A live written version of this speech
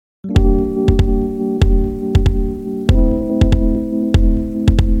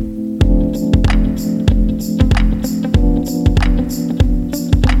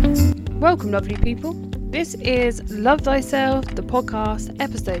Welcome, lovely people. This is Love Thyself, the podcast,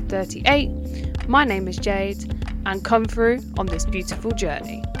 episode 38. My name is Jade, and come through on this beautiful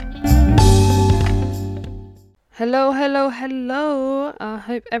journey. Hello. I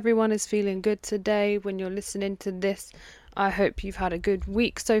hope everyone is feeling good today when you're listening to this. I hope you've had a good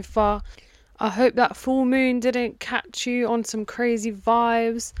week so far. I hope that full moon didn't catch you on some crazy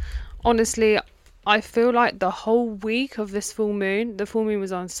vibes. Honestly, I feel like the whole week of this full moon, the full moon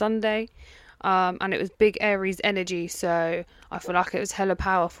was on Sunday, and it was big Aries energy, so I feel like it was hella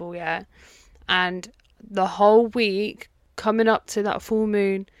powerful, yeah. And the whole week coming up to that full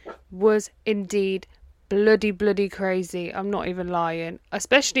moon was indeed bloody crazy. I'm not even lying,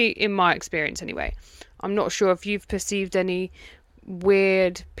 especially in my experience anyway. I'm not sure if you've perceived any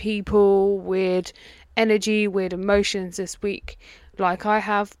weird people, weird energy, weird emotions this week like I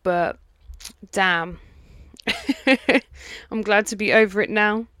have, but damn. I'm glad to be over it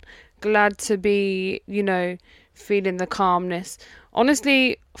now. Glad to be, feeling the calmness.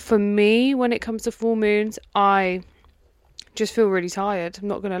 Honestly, for me, when it comes to full moons, I just feel really tired. I'm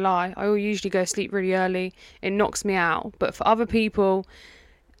not going to lie. I will usually go sleep really early. It knocks me out. But for other people,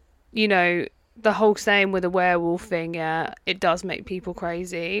 the whole saying with a werewolf thing, yeah, it does make people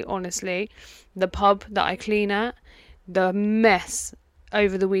crazy, honestly. The pub that I clean at, the mess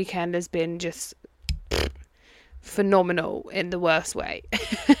over the weekend has been just phenomenal in the worst way.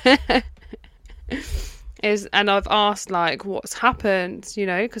 And I've asked what's happened,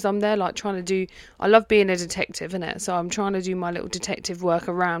 because I'm there I love being a detective, innit? So I'm trying to do my little detective work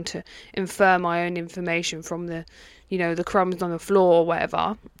around to infer my own information from the crumbs on the floor or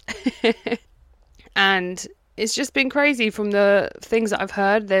whatever. And it's just been crazy from the things that I've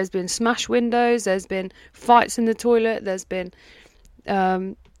heard. There's been smashed windows, there's been fights in the toilet, there's been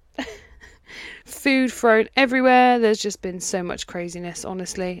food thrown everywhere. There's just been so much craziness,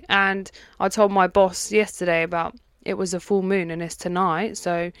 honestly. And I told my boss yesterday about it was a full moon and it's tonight,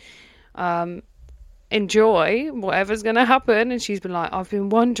 so enjoy whatever's going to happen. And she's been like, I've been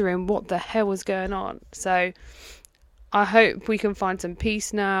wondering what the hell was going on. So I hope we can find some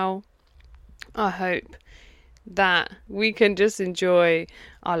peace now. I hope that we can just enjoy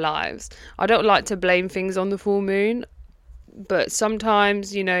our lives. I don't like to blame things on the full moon, but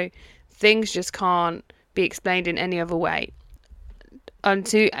sometimes, things just can't be explained in any other way. And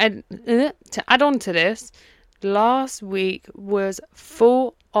to add on to this, last week was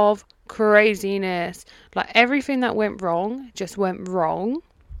full of craziness. Everything that went wrong just went wrong.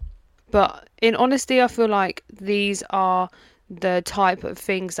 But in honesty, I feel like these are the type of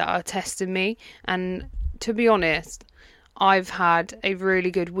things that are testing me. And to be honest, I've had a really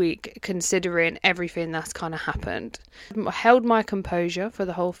good week considering everything that's kind of happened. I held my composure for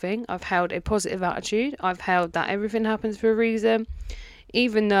the whole thing. I've held a positive attitude. I've held that everything happens for a reason,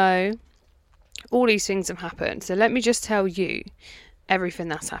 even though all these things have happened. So let me just tell you everything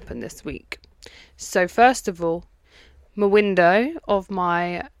that's happened this week. So first of all, my window of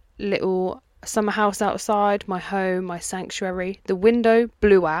my little summer house outside, my home, my sanctuary, the window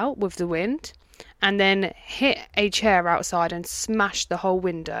blew out with the wind and then hit a chair outside and smashed the whole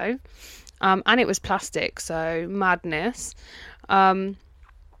window. And it was plastic, so madness. The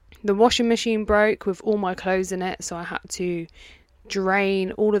washing machine broke with all my clothes in it, so I had to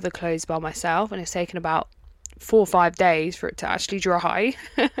drain all of the clothes by myself, and it's taken about 4 or 5 days for it to actually dry.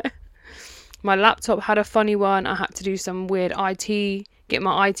 My laptop had a funny one. I had to do some weird get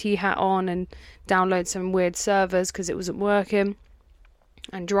my IT hat on and download some weird servers because it wasn't working,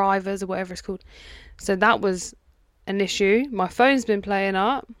 and drivers or whatever it's called. So that was an issue. My phone's been playing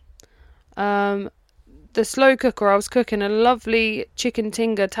up. The slow cooker, I was cooking a lovely chicken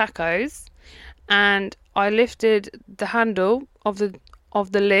tinga tacos, and I lifted the handle of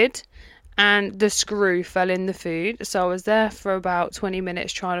the lid and the screw fell in the food. So I was there for about 20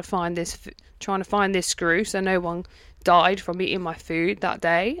 minutes trying to find this screw so no one died from eating my food that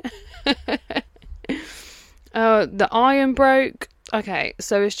day. The iron broke. Okay,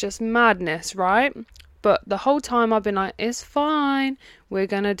 so it's just madness, right? But the whole time I've been like, it's fine, we're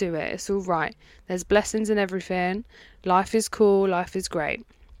gonna do it, it's all right, there's blessings in everything, life is cool, life is great.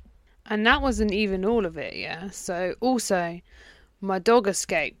 And that wasn't even all of it, yeah. So also my dog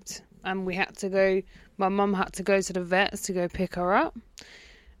escaped and my mum had to go to the vets to go pick her up.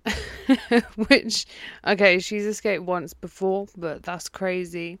 Which, okay, she's escaped once before, but that's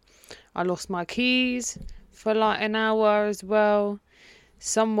crazy. I lost my keys for an hour as well.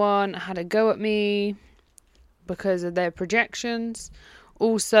 Someone had a go at me because of their projections.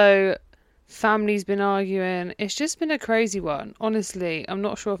 Also, family's been arguing. It's just been a crazy one, honestly. I'm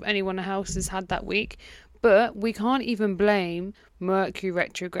not sure if anyone else has had that week, But we can't even blame Mercury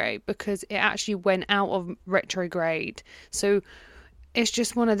retrograde because it actually went out of retrograde. So it's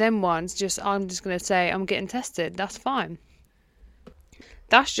just one of them ones. I'm just going to say I'm getting tested. That's fine.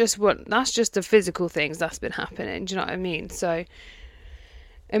 That's just the physical things that's been happening. Do you know what I mean? So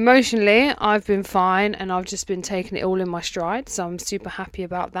emotionally, I've been fine and I've just been taking it all in my stride. So I'm super happy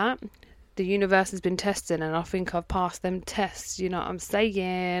about that. The universe has been testing and I think I've passed them tests. You know what I'm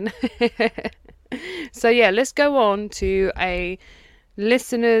saying? So yeah, let's go on to a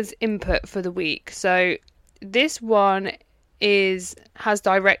listener's input for the week. So this one has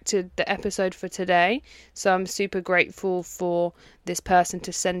directed the episode for today. So I'm super grateful for this person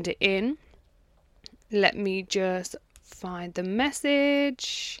to send it in. Let me just find the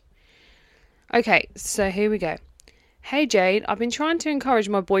message. Okay, so here we go. Hey Jade, I've been trying to encourage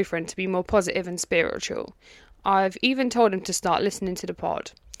my boyfriend to be more positive and spiritual. I've even told him to start listening to the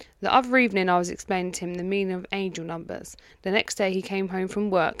pod. The other evening I was explaining to him the meaning of angel numbers. The next day he came home from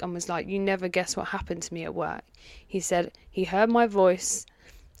work and was like, you never guess what happened to me at work. He said he heard my voice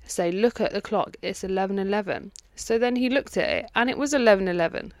say, look at the clock, it's 11:11. So then he looked at it and it was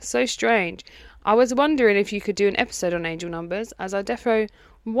 11:11. So strange. I was wondering if you could do an episode on angel numbers, as I defo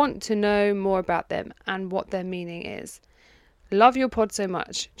want to know more about them and what their meaning is. Love your pod so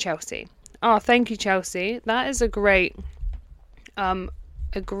much, Chelsea. Oh, thank you, Chelsea. That is a great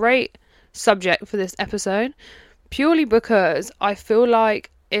subject for this episode, purely because I feel like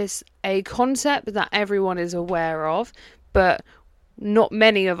it's a concept that everyone is aware of, but not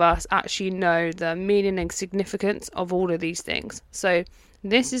many of us actually know the meaning and significance of all of these things. So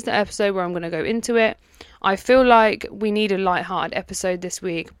this is the episode where I'm going to go into it. I feel like we need a light-hearted episode this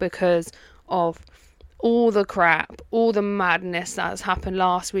week because of all the crap, all the madness that's happened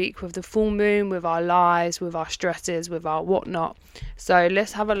last week with the full moon, with our lives, with our stresses, with our whatnot. So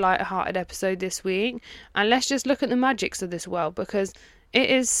let's have a light-hearted episode this week and let's just look at the magics of this world, because it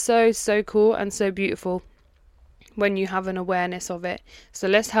is so cool and so beautiful when you have an awareness of it. So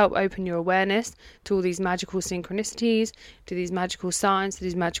let's help open your awareness to all these magical synchronicities, to these magical signs, to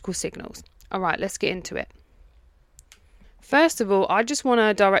these magical signals. All right, let's get into it. First of all, I just want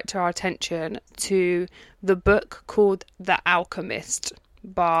to direct our attention to the book called The Alchemist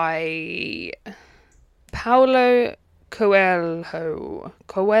by Paulo Coelho.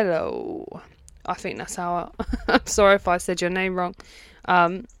 I think that's how I'm sorry if I said your name wrong.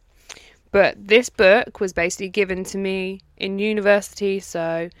 But this book was basically given to me in university,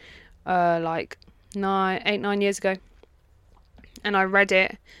 so like 9 years ago. And I read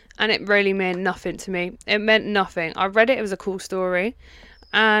it, and it really meant nothing to me. It meant nothing. I read it, it was a cool story.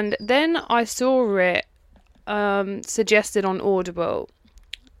 And then I saw it suggested on Audible.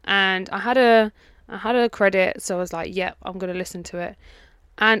 And I had a credit, so I was like, yep, I'm going to listen to it.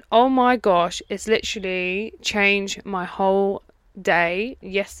 And oh my gosh, it's literally changed my whole day.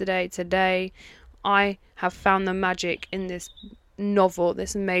 Yesterday, today, I have found the magic in this novel,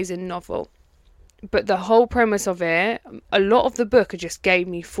 this amazing novel. But the whole premise of it, a lot of the book just gave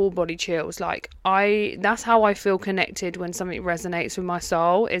me full body chills. That's how I feel connected when something resonates with my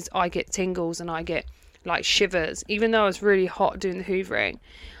soul, is I get tingles and I get like shivers. Even though I was really hot doing the hoovering,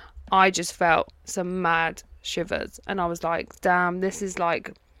 I just felt some mad shivers. And I was like, damn, this is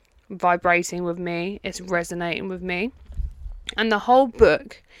like vibrating with me. It's resonating with me. And the whole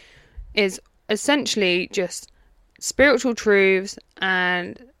book is essentially just spiritual truths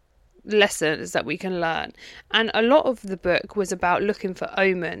and lessons that we can learn. And a lot of the book was about looking for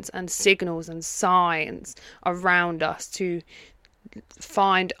omens and signals and signs around us to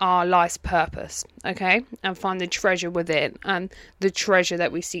find our life's purpose, okay, and find the treasure within, and the treasure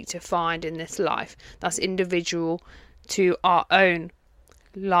that we seek to find in this life that's individual to our own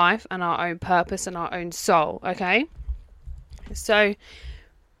life and our own purpose and our own soul. Okay, so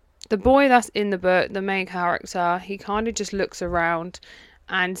the boy that's in the book, the main character, he kind of just looks around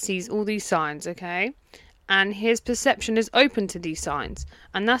and sees all these signs, okay? And his perception is open to these signs.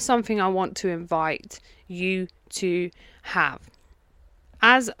 And that's something I want to invite you to have.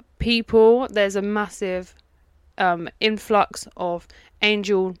 As people, there's a massive influx of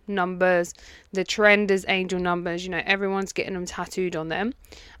angel numbers. The trend is angel numbers. You know, everyone's getting them tattooed on them.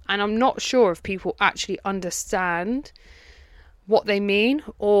 And I'm not sure if people actually understand what they mean,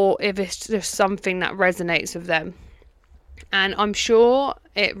 or if it's just something that resonates with them. And I'm sure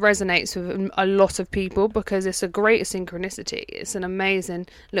it resonates with a lot of people because it's a great synchronicity. It's an amazing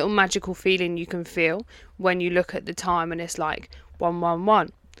little magical feeling you can feel when you look at the time and it's like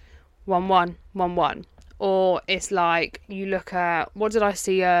 111, 1111. Or it's like you look at, what did I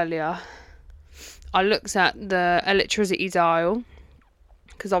see earlier? I looked at the electricity dial,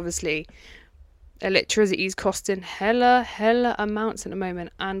 because obviously electricity is costing hella amounts at the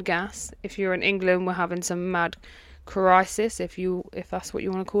moment, and gas. If you're in England, we're having some mad crisis, if that's what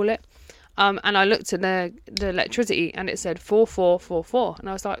you want to call it. And I looked at the electricity and it said 4444, and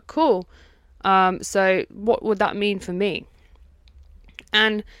I was like, cool. So what would that mean for me?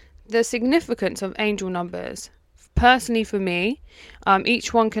 And the significance of angel numbers, personally for me,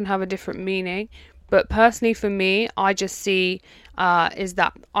 each one can have a different meaning, but personally for me, I just see is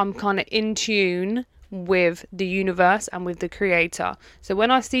that I'm kind of in tune with the universe and with the creator. So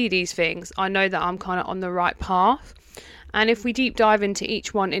when I see these things, I know that I'm kind of on the right path. And if we deep dive into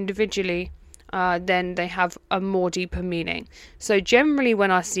each one individually, then they have a more deeper meaning. So generally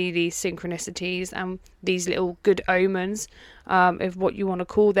when I see these synchronicities and these little good omens, if what you want to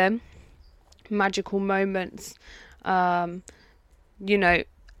call them, magical moments,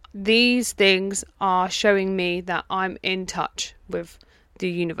 these things are showing me that I'm in touch with the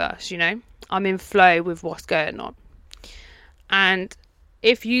universe, I'm in flow with what's going on. And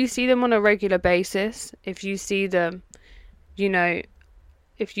if you see them on a regular basis, if you see them,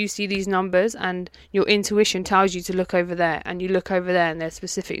 if you see these numbers and your intuition tells you to look over there, and you look over there and there's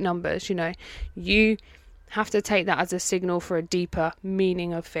specific numbers, you have to take that as a signal for a deeper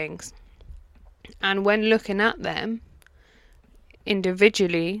meaning of things. And when looking at them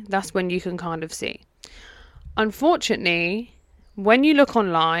individually, that's when you can kind of see. Unfortunately, when you look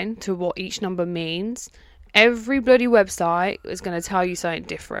online to what each number means, every bloody website is going to tell you something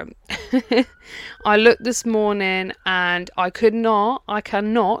different. I looked this morning and I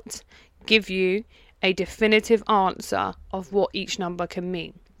cannot give you a definitive answer of what each number can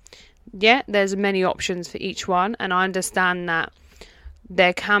mean. Yeah, there's many options for each one, and I understand that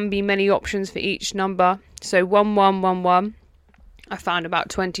there can be many options for each number. So 1111, I found about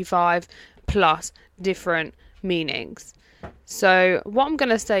 25 plus different meanings. So what I'm going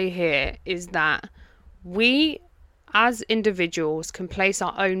to say here is that we as individuals can place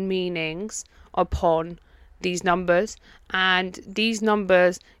our own meanings upon these numbers, and these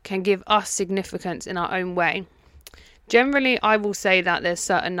numbers can give us significance in our own way. Generally, I will say that there's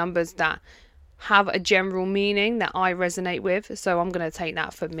certain numbers that have a general meaning that I resonate with, so I'm going to take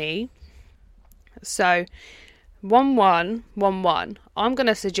that for me. So 1111, I'm going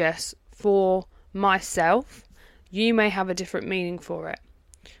to suggest for myself, you may have a different meaning for it,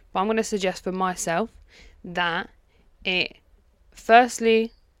 but I'm going to suggest for myself that it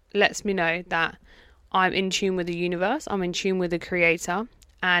firstly lets me know that I'm in tune with the universe, I'm in tune with the creator,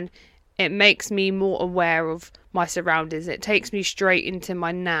 and it makes me more aware of my surroundings. It takes me straight into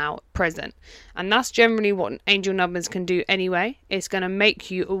my now, present. And that's generally what angel numbers can do anyway. It's going to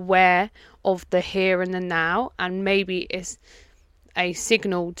make you aware of the here and the now, and maybe it's a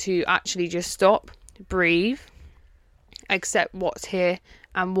signal to actually just stop, breathe, accept what's here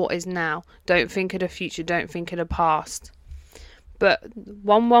and what is now. Don't think of the future, don't think of the past. But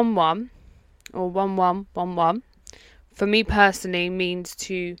 111 or 1111 for me personally means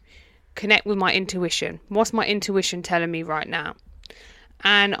to connect with my intuition. What's my intuition telling me right now?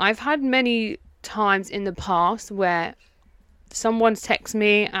 And I've had many times in the past where someone's texted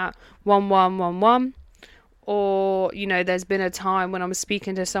me at 1111, or there's been a time when I'm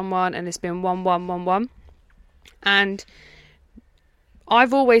speaking to someone and it's been 1111, and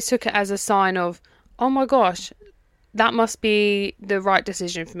I've always took it as a sign of, oh my gosh, that must be the right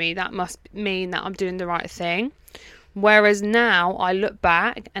decision for me. That must mean that I'm doing the right thing. Whereas now I look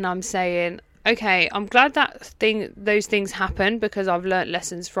back and I'm saying, okay, I'm glad those things happened because I've learnt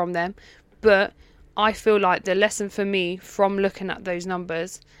lessons from them. But I feel like the lesson for me from looking at those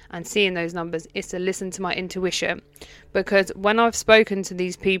numbers and seeing those numbers is to listen to my intuition. Because when I've spoken to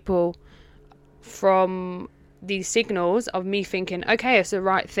these people from these signals of me thinking, okay, it's the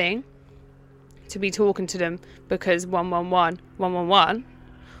right thing to be talking to them because 111, 111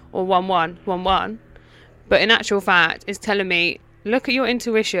 or 1111, but in actual fact it's telling me, look at your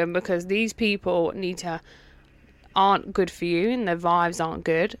intuition, because these people aren't good for you and their vibes aren't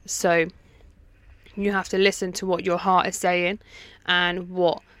good. So you have to listen to what your heart is saying and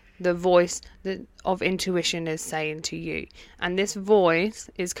what the voice of intuition is saying to you. And this voice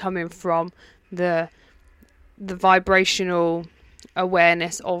is coming from the vibrational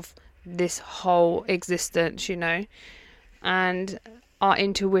awareness of this whole existence, and our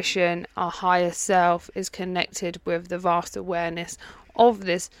intuition, our higher self, is connected with the vast awareness of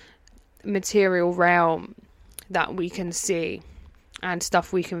this material realm that we can see and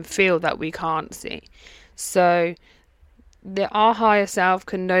stuff we can feel that we can't see. So our higher self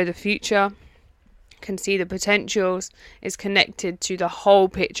can know the future. can see the potentials, is connected to the whole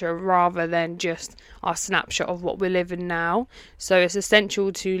picture rather than just our snapshot of what we're living now. So it's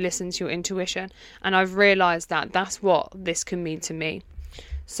essential to listen to your intuition, and I've realized that that's what this can mean to me.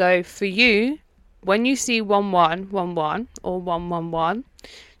 So for you, when you see 1111 or 111,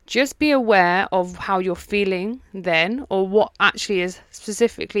 just be aware of how you're feeling then, or what actually is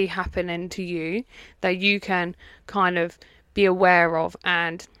specifically happening to you that you can kind of be aware of.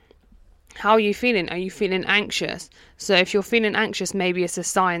 And how are you feeling? Are you feeling anxious? So if you're feeling anxious, maybe it's a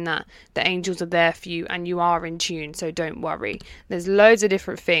sign that the angels are there for you and you are in tune, so don't worry. There's loads of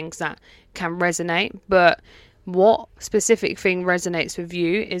different things that can resonate, but what specific thing resonates with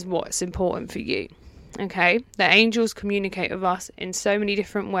you is what's important for you. Okay, the angels communicate with us in so many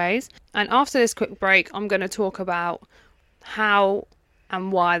different ways, and after this quick break I'm going to talk about how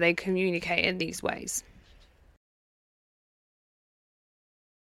and why they communicate in these ways.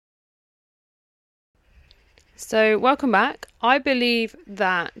 So welcome back. I believe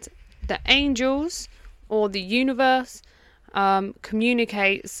that the angels or the universe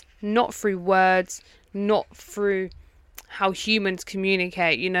communicates not through words, not through how humans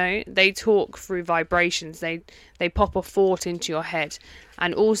communicate. They talk through vibrations. They pop a thought into your head.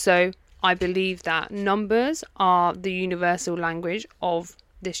 And also I believe that numbers are the universal language of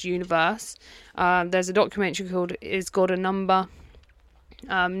this universe. There's a documentary called Is God a Number?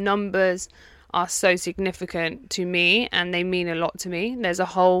 Numbers are so significant to me and they mean a lot to me. There's a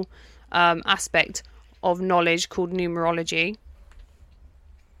whole aspect of knowledge called numerology.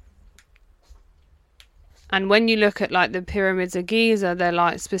 And when you look at like the pyramids of Giza, they're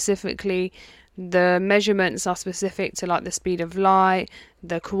like specifically, the measurements are specific to like the speed of light.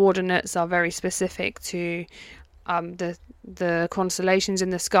 The coordinates are very specific to the constellations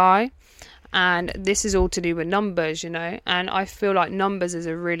in the sky. And this is all to do with numbers, and I feel like numbers is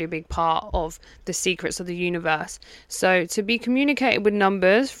a really big part of the secrets of the universe. So to be communicated with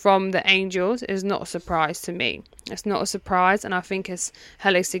numbers from the angels is not a surprise to me. It's not a surprise, and I think it's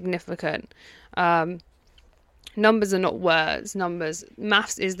hella significant. Numbers are not words.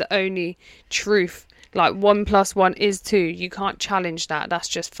 Maths is the only truth. Like 1 + 1 is 2. You can't challenge that. That's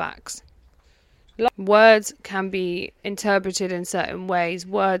just facts. Words can be interpreted in certain ways.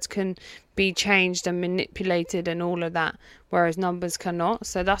 Words can be changed and manipulated and all of that, whereas numbers cannot.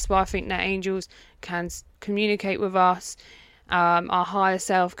 So that's why I think that angels can communicate with us. Our higher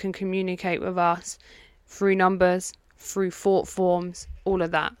self can communicate with us through numbers, through thought forms, all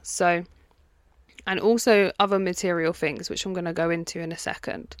of that. So, and also other material things, which I'm going to go into in a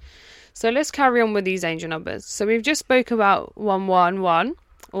second. So let's carry on with these angel numbers. So we've just spoke about 111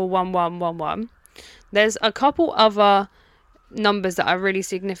 or 1111. There's a couple other numbers that are really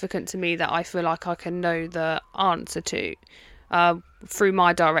significant to me that I feel like I can know the answer to through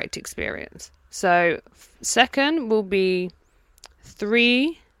my direct experience. So second will be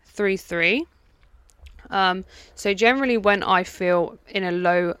 333. So generally when I feel in a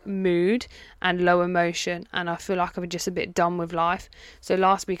low mood and low emotion and I feel like I'm just a bit done with life. So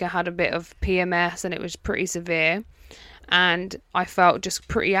last week I had a bit of PMS and it was pretty severe. And I felt just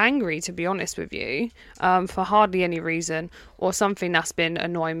pretty angry, to be honest with you, for hardly any reason, or something that's been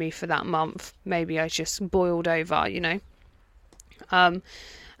annoying me for that month. Maybe I just boiled over,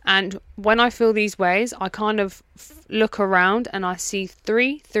 and when I feel these ways, I kind of look around and I see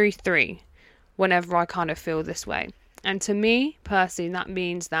 333 whenever I kind of feel this way. And to me, personally, that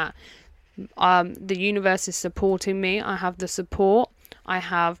means that the universe is supporting me. I have the support. I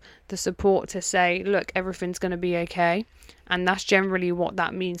have the support to say, look, everything's going to be okay. And that's generally what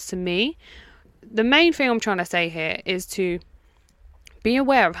that means to me. The main thing I'm trying to say here is to be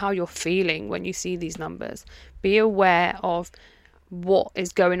aware of how you're feeling when you see these numbers. Be aware of what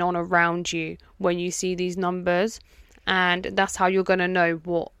is going on around you when you see these numbers. And that's how you're going to know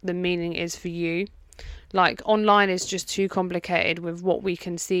what the meaning is for you. Like online is just too complicated with what we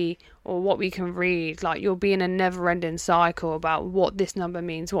can see or what we can read. Like you'll be in a never-ending cycle about what this number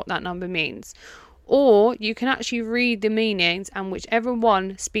means, what that number means. Or you can actually read the meanings, and whichever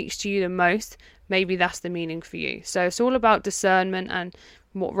one speaks to you the most, maybe that's the meaning for you. So it's all about discernment and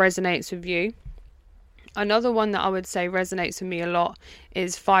what resonates with you. Another one that I would say resonates with me a lot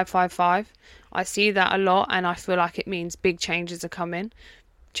is 555. I see that a lot and I feel like it means big changes are coming.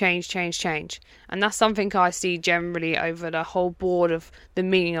 Change. And that's something I see generally over the whole board of the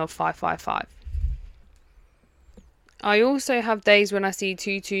meaning of 555. I also have days when I see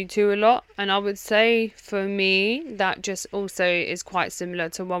 222 a lot, and I would say for me that just also is quite similar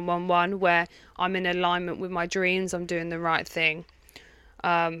to 111, where I'm in alignment with my dreams, I'm doing the right thing,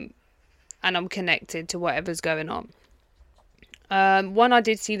 and I'm connected to whatever's going on. One I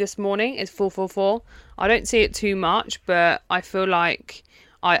did see this morning is 444. I don't see it too much, but I feel like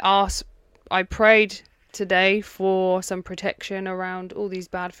I prayed today for some protection around all these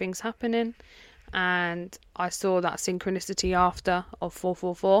bad things happening, and I saw that synchronicity after of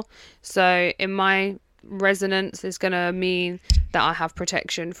 444. So in my resonance, it's going to mean that I have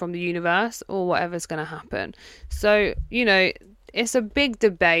protection from the universe or whatever's going to happen. So, it's a big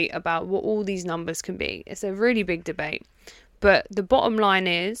debate about what all these numbers can be. It's a really big debate. But the bottom line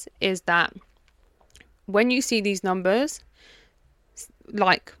is that when you see these numbers,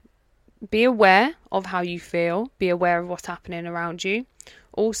 like, be aware of how you feel, be aware of what's happening around you.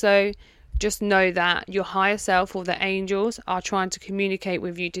 Also, just know that your higher self or the angels are trying to communicate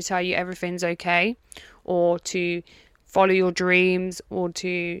with you to tell you everything's okay, or to follow your dreams, or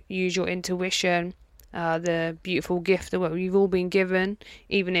to use your intuition, the beautiful gift that we've all been given.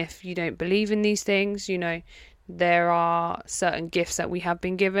 Even if you don't believe in these things, there are certain gifts that we have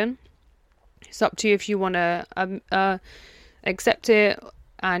been given. It's up to you if you want to accept it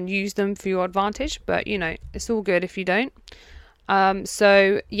and use them for your advantage, but it's all good if you don't.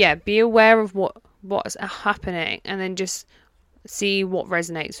 So yeah, be aware of what's happening, and then just see what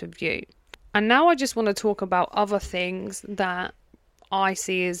resonates with you. And now I just want to talk about other things that I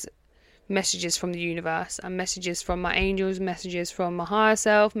see as messages from the universe, and messages from my angels, messages from my higher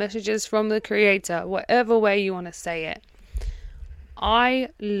self, messages from the creator, whatever way you want to say it. I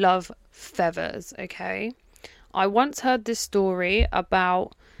love feathers, okay? I once heard this story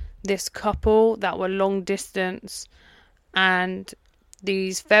about this couple that were long distance, and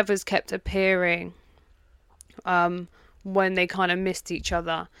these feathers kept appearing when they kind of missed each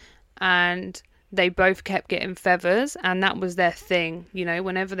other, and they both kept getting feathers, and that was their thing.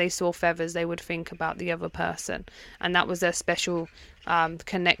 Whenever they saw feathers, they would think about the other person, and that was their special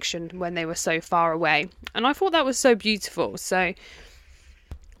connection when they were so far away. And I thought that was so beautiful. So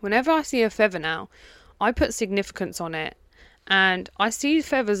whenever I see a feather now, I put significance on it, and I see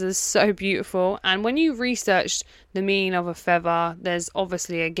feathers as so beautiful. And when you research the meaning of a feather, there's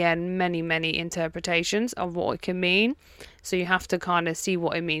obviously, again, many, many interpretations of what it can mean. So you have to kind of see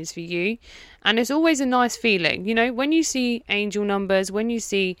what it means for you. And it's always a nice feeling, when you see angel numbers, when you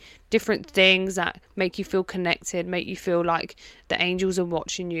see different things that make you feel connected, make you feel like the angels are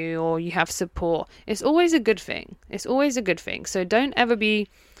watching you, or you have support. It's always a good thing. It's always a good thing. So don't ever be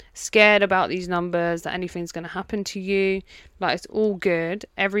scared about these numbers, that anything's going to happen to you. Like, it's all good.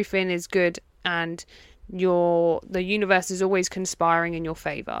 Everything is good, and the universe is always conspiring in your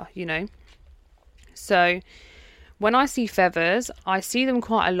favor, So when I see feathers, I see them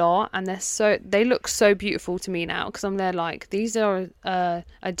quite a lot, and they look so beautiful to me now, because I'm there like, these are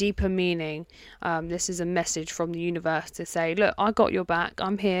a deeper meaning. This is a message from the universe to say, look, I got your back,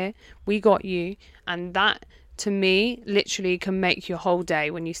 I'm here, we got you. And that, to me, literally can make your whole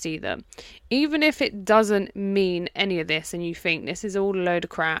day when you see them. Even if it doesn't mean any of this, and you think this is all a load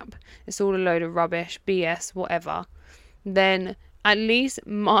of crap, it's all a load of rubbish, BS, whatever, then at least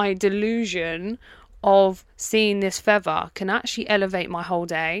my delusion of seeing this feather can actually elevate my whole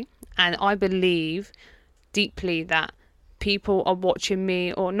day. And I believe deeply that people are watching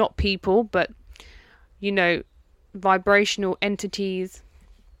me, or not people, but vibrational entities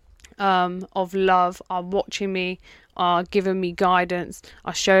of love are watching me, are giving me guidance,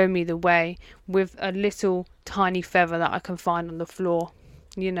 are showing me the way with a little tiny feather that I can find on the floor.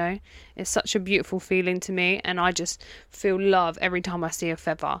 It's such a beautiful feeling to me, and I just feel love every time I see a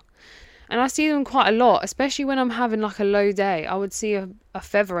feather. And I see them quite a lot, especially when I'm having like a low day. I would see a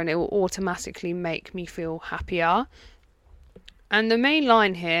feather and it will automatically make me feel happier. And the main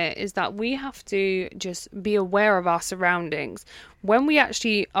line here is that we have to just be aware of our surroundings. When we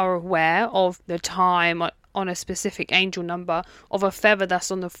actually are aware of the time on a specific angel number, of a feather that's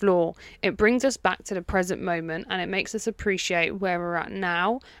on the floor, it brings us back to the present moment, and it makes us appreciate where we're at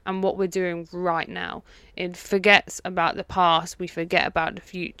now and what we're doing right now. It forgets about the past, we forget about the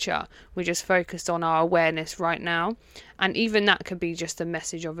future, we're just focused on our awareness right now. And even that could be just a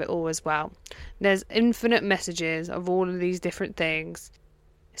message of it all as well. There's infinite messages of all of these different things.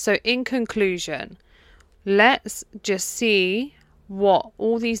 So in conclusion, let's just see what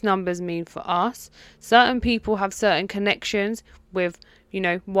all these numbers mean for us. Certain people have certain connections with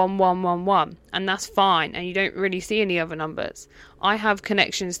 1111, and that's fine, and you don't really see any other numbers. I have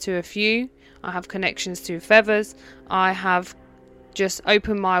connections to a few. I have connections to feathers. I have just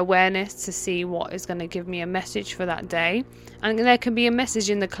opened my awareness to see what is going to give me a message for that day, and there can be a message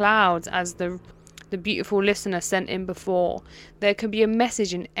in the clouds, as the beautiful listener sent in before. There can be a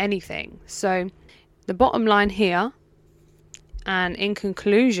message in anything. So the bottom line here, and in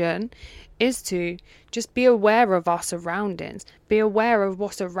conclusion, is to just be aware of our surroundings, be aware of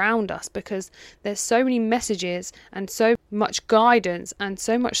what's around us, because there's so many messages and so much guidance and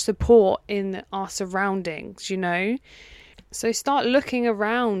so much support in our surroundings, you know. So start looking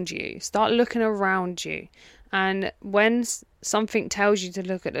around you, and when something tells you to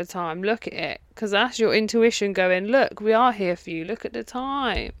look at the time, look at it, because that's your intuition going, look, we are here for you, look at the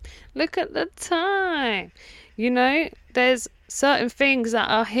time, you know. There's certain things that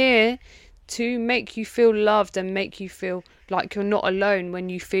are here to make you feel loved and make you feel like you're not alone when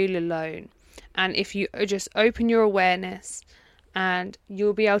you feel alone. And if you just open your awareness, and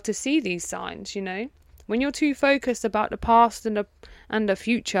you'll be able to see these signs, you know. When you're too focused about the past and the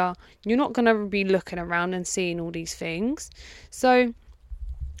future, you're not going to be looking around and seeing all these things. So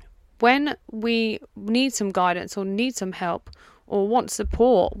when we need some guidance or need some help or want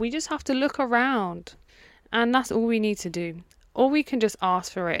support, we just have to look around, and that's all we need to do. Or we can just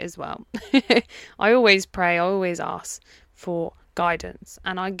ask for it as well. I always pray, I always ask for guidance,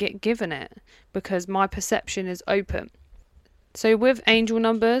 and I get given it because my perception is open. So with angel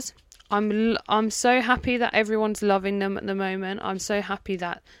numbers, I'm so happy that everyone's loving them at the moment. I'm so happy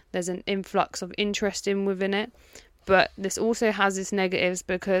that there's an influx of interest within it. But this also has its negatives,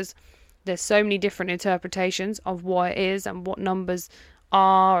 because there's so many different interpretations of what it is and what numbers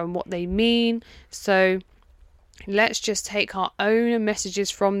are and what they mean. So let's just take our own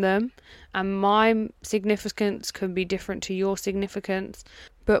messages from them, and my significance can be different to your significance.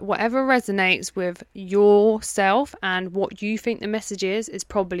 But whatever resonates with yourself and what you think the message is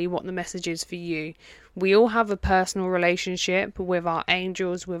probably what the message is for you. We all have a personal relationship with our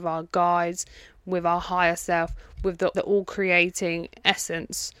angels, with our guides, with our higher self, with the all creating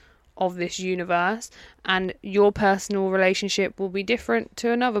essence of this universe, and your personal relationship will be different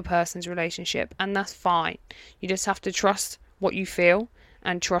to another person's relationship, and that's fine. You just have to trust what you feel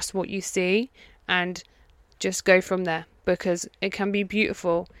and trust what you see, and just go from there, because it can be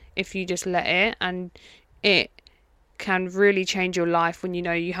beautiful if you just let it, and it can really change your life when you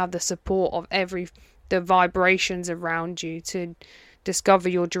know you have the support of the vibrations around you to discover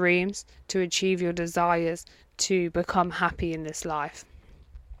your dreams, to achieve your desires, to become happy in this life.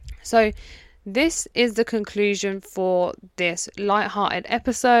 So this is the conclusion for this light-hearted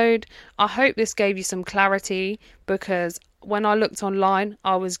episode. I hope this gave you some clarity, because when I looked online,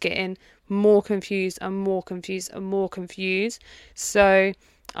 I was getting more confused. So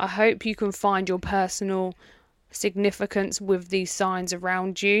I hope you can find your personal significance with these signs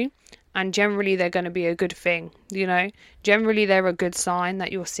around you. And generally they're going to be a good thing, you know. Generally they're a good sign that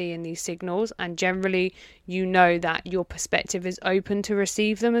you're seeing these signals, and generally you know that your perspective is open to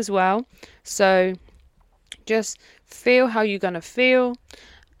receive them as well. So just feel how you're going to feel,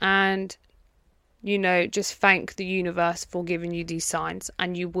 and you know, just thank the universe for giving you these signs,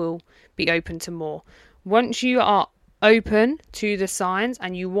 and you will be open to more. Once you are open to the signs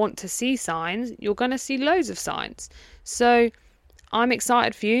and you want to see signs, you're going to see loads of signs. So I'm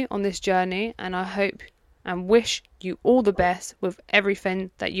excited for you on this journey, and I hope and wish you all the best with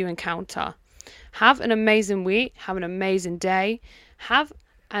everything that you encounter. Have an amazing week. Have an amazing day. Have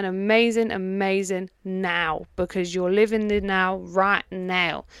an amazing now, because you're living the now right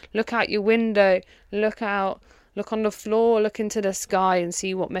now. Look out your window. Look on the floor. Look into the sky and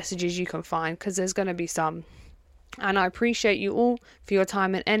see what messages you can find, because there's going to be some. And I appreciate you all for your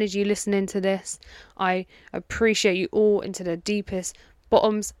time and energy listening to this. I appreciate you all into the deepest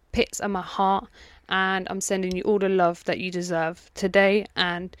bottoms pits of my heart, and I'm sending you all the love that you deserve today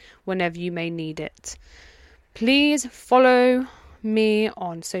and whenever you may need it. Please follow me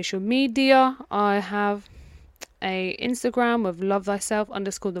on social media. I have a Instagram with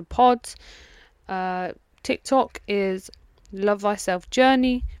lovethyself_the_pod. TikTok is Love Thyself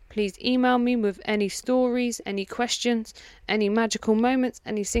Journey. Please email me with any stories, any questions, any magical moments,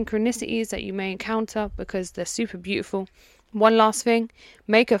 any synchronicities that you may encounter, because they're super beautiful. One last thing,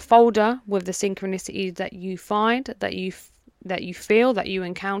 make a folder with the synchronicities that you find, that you feel, that you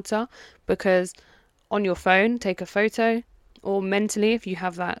encounter, because on your phone, take a photo, or mentally if you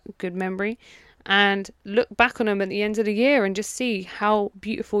have that good memory, and look back on them at the end of the year and just see how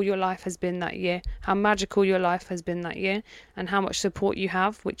beautiful your life has been that year, how magical your life has been that year, and how much support you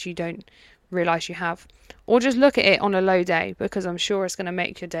have, which you don't realize you have. Or just look at it on a low day, because I'm sure it's going to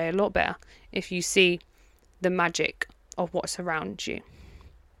make your day a lot better if you see the magic of what's around you.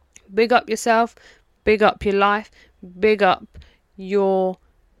 Big up yourself, big up your life, big up your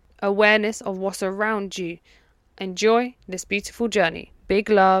awareness of what's around you. Enjoy this beautiful journey. Big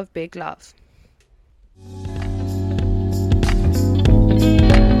love, big love.